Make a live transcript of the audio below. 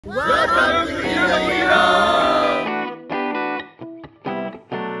Welcome to Iloilo!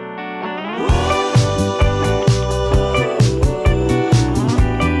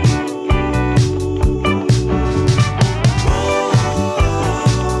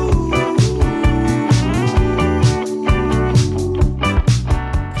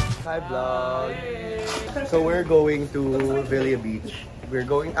 Hi vlog! So we're going to Villa Beach. We're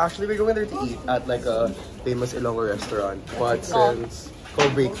going there to eat at like a famous Ilonggo restaurant. But since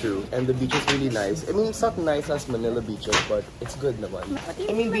called Breakthrough, and the beach is really nice. I mean, it's not nice as Manila beaches, but it's good naman.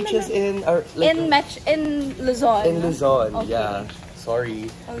 I mean, beaches in like in Luzon. In Luzon, okay. Yeah. Sorry,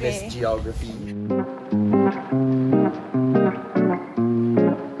 okay. Miss Geography.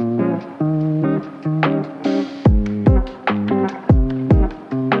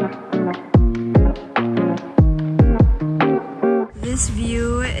 This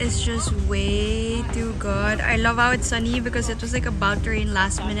view is just way too good. I love how it's sunny because it was like about to rain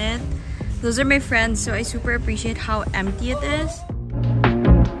last minute. Those are my friends, so I super appreciate how empty it is.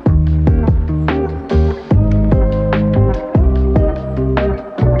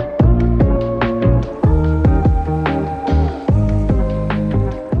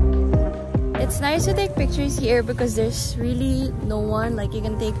 It's nice to take pictures here because there's really no one. Like, you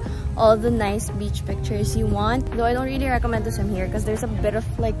can take all the nice beach pictures you want. Though I don't really recommend to swim here because there's a bit of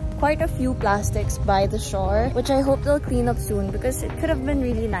like quite a few plastics by the shore, which I hope they'll clean up soon because it could have been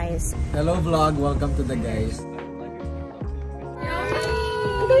really nice. Hello vlog, welcome to the guys.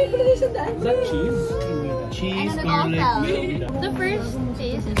 Is that cheese? Cheese, garlic. The first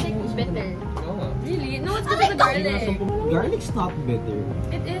taste is like bitter. Oh. Really? No, it's because of the garlic. Garlic's not bitter.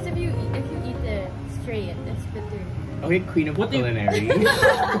 It is if you eat it straight. It's bitter. Okay, queen of culinary.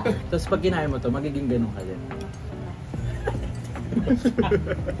 Tapos pag kinain mo to, magiging ganun ka din.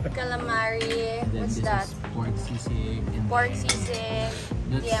 Calamari. What's that? Pork sisig. Pork sisig.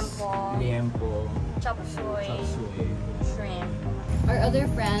 Liempo. Chop suey. Shrimp. Our other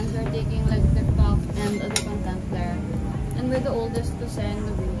friends are taking like TikTok and other content there. And we're the oldest to send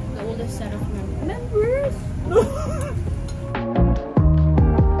the group. The oldest set of members.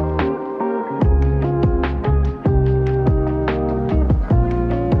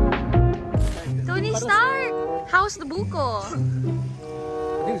 Tony Stark! How's the buko? I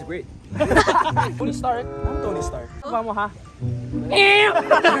think it's great. Tony Stark. I'm Tony Stark. Mukha mo ha?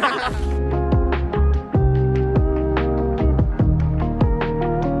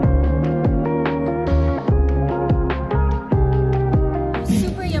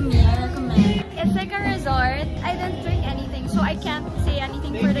 Super yummy, I recommend. It's like a resort. I didn't drink anything, so I can't say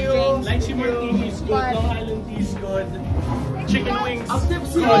anything for the drinks. Lychee martini is good, Long Island tea is good, chicken wings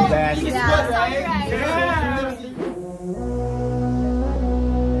Good, man. is Yeah. good, right? Yeah.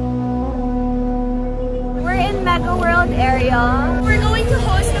 We're in Mega World area. We're going to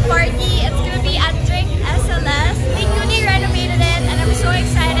host a party. It's gonna be at Drink SLS. They newly renovated it and I'm so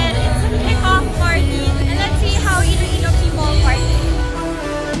excited. It's a kickoff party. And let's see how Iloilo people party.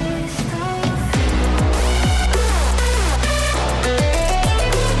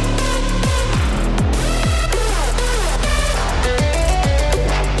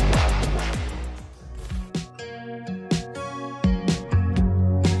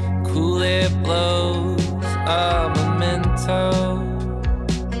 Cool air blows a memento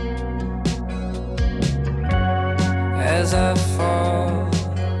as I fall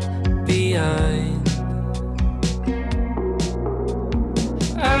behind.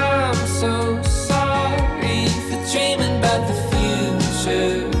 I'm so sorry for dreaming about the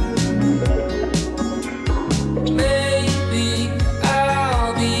future. Maybe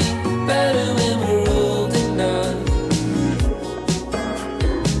I'll be better when we're old enough.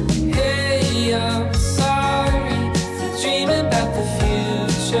 Hey, I'm sorry for dreaming about the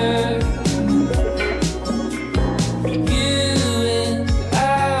future. You and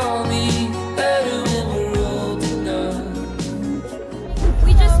I'll be better when we're old enough.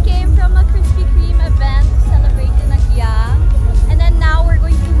 We just came from a Krispy Kreme event to celebrate dinagyang. And then now we're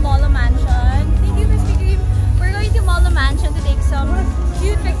going to Molo Mansion. Thank you, Krispy Kreme. We're going to Molo Mansion to take some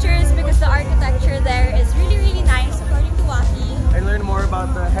cute pictures because the architecture there is really, really nice according to Waki. I learned more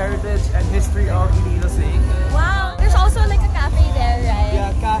about the heritage and history of Iloilo. Wow! There's also like a cafe there, right?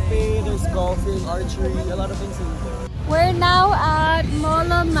 Yeah, cafe, there's golfing, archery, a lot of things in there. We're now at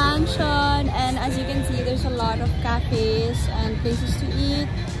Molo Mansion and as you can see, there's a lot of cafes and places to eat,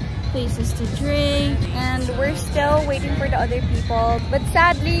 places to drink, and we're still waiting for the other people. But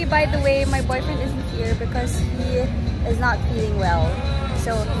sadly, by the way, my boyfriend isn't here because he is not feeling well.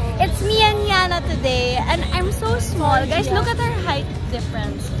 So it's me and Yana today, and I'm so small. Guys, look at our height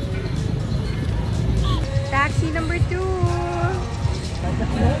difference. Taxi number 2.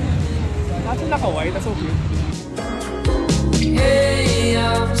 That's like a white, that's so cute. Hey,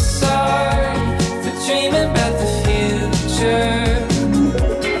 I'm sorry for dreaming about the future.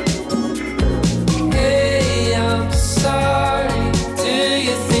 Hey, I'm sorry. Do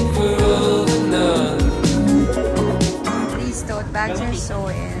you think we're old enough? These tote bags are so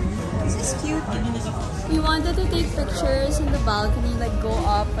in. This is cute. We wanted to take pictures in the balcony, like go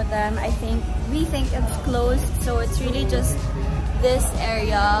up, but then we think it's closed, so it's really just this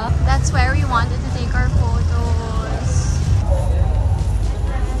area. That's where we wanted to take our photos.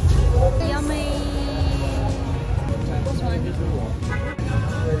 Yummy! This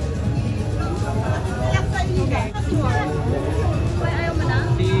one.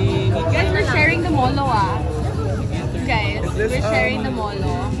 Guys, we're sharing the molo Guys, we're sharing the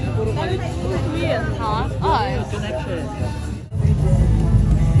molo. Huh? Oh, Connection.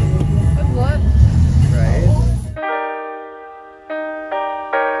 what? Right?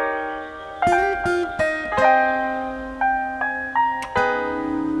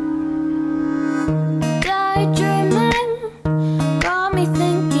 Daydreaming got me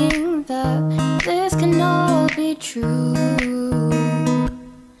thinking that this can all be true.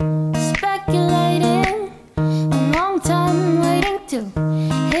 Speculating a long time waiting to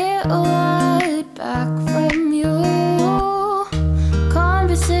hear a word back from you.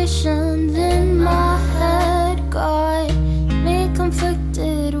 Conversations in my head got me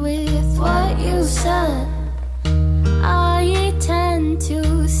conflicted with what you said. I tend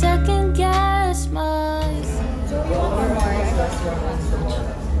to second guess myself.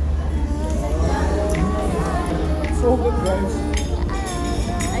 So good, guys.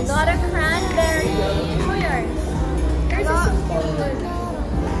 I got a cranberry. Show yours. Yours is so good.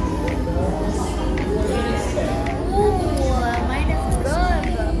 Ooh, mine is good.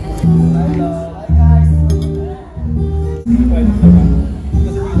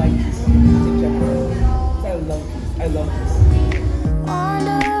 Doesn't really like this in general. I love this.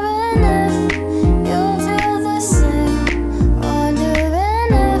 Wondering if you feel the same.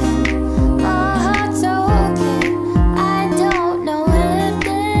 Wondering if my heart's okay. I don't know if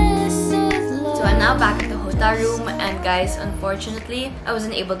this is love. So I'm now back at the hotel room, and guys, unfortunately, I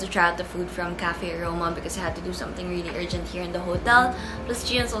wasn't able to try out the food from Cafe Aroma because I had to do something really urgent here in the hotel. Plus,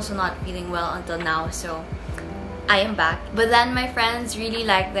 Gian's also not feeling well until now, so I am back. But then my friends really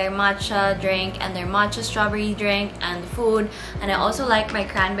like their matcha drink and their matcha strawberry drink and food, and I also like my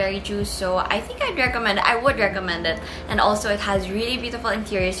cranberry juice, so I think I would recommend it. And also it has really beautiful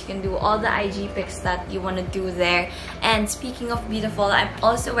interiors. You can do all the IG pics that you want to do there. And speaking of beautiful, I'm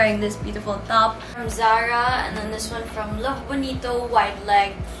also wearing this beautiful top from Zara, and then this one from Love Bonito, wide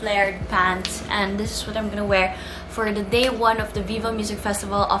leg flared pants, and this is what I'm gonna wear for the day 1 of the Viva Music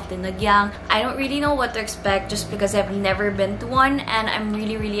Festival of Dinagyang. I don't really know what to expect just because I've never been to one, and I'm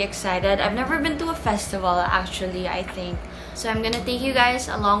really excited. I've never been to a festival actually, I think. So I'm gonna take you guys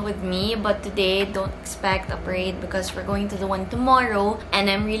along with me, but today don't expect a parade because we're going to the one tomorrow, and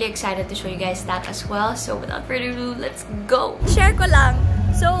I'm really excited to show you guys that as well. So without further ado, let's go! Share ko lang.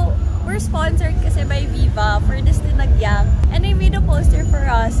 So we're sponsored kasi by Viva for this Dinagyang, and they made a poster for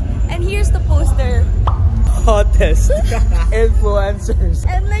us, and here's the poster. Hottest influencers.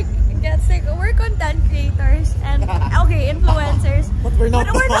 And like, gets like, we're content creators and okay, influencers. But we're not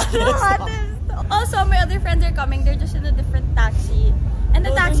the hottest. Also, my other friends are coming. They're just in a different taxi, and the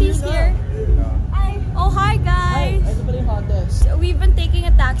taxi's here. Hi. Oh, hi guys. So we've been taking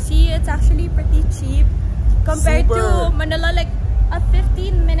a taxi. It's actually pretty cheap compared to Manila, like a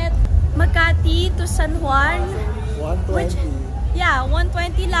 15-minute Makati to San Juan. 120. Yeah,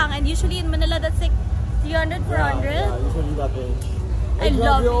 120 lang, and usually in Manila that's like 300, 400. Yeah, usually that range. I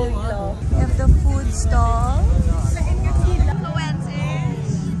love Iloilo. We have the food stall. Influencers.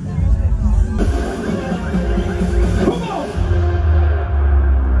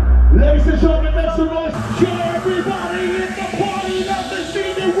 Ladies and gentlemen, make some noise. Get everybody in the party. Let me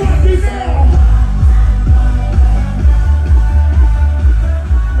see you rocking now.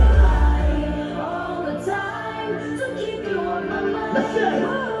 All the time to keep you on my mind. Let's say.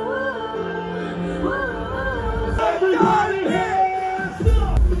 Everybody hands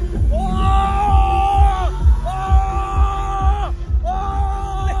up.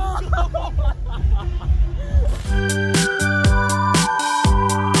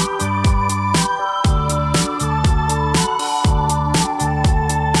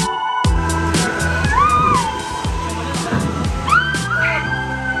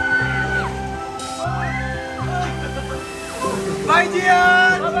 Bye,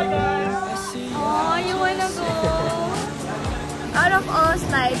 Gian! Bye-bye, guys! Oh, you wanna go? Out of all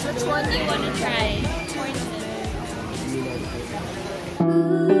slides, which one do you wanna try?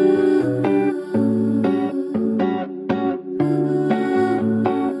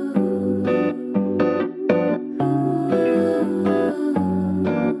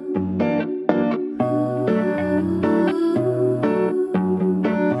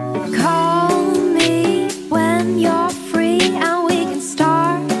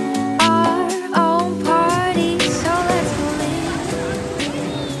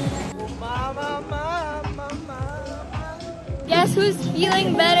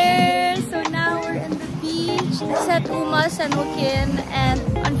 feeling better. So now we're in the beach. It's at Umas and Mukin, and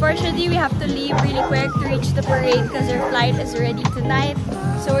unfortunately we have to leave really quick to reach the parade because our flight is already tonight.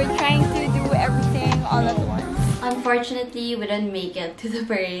 So we're trying to do everything all at once. Unfortunately, we didn't make it to the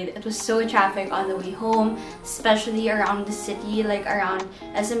parade. It was so traffic on the way home, especially around the city, like around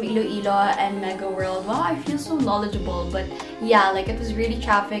SM Iloilo and Mega World. Wow, I feel so knowledgeable. But yeah, like it was really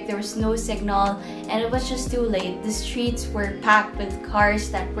traffic. There was no signal and it was just too late. The streets were packed with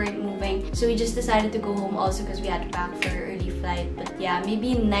cars that weren't moving. So we just decided to go home also because we had to pack for an early flight. But yeah,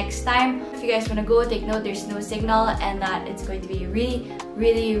 maybe next time, if you guys want to go, take note there's no signal and that it's going to be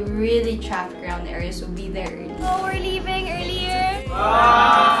really traffic around the area. So be there early. So we're leaving earlier.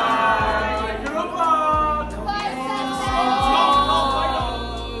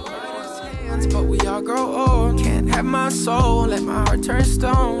 But we all grow old. Can't have my soul, let my heart turn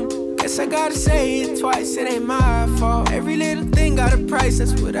stone. Guess I gotta say it twice, it ain't my fault. Every little thing got a price,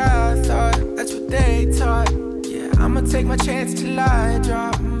 that's what I thought. That's what they taught. Yeah, I'ma take my chance till I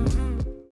drop.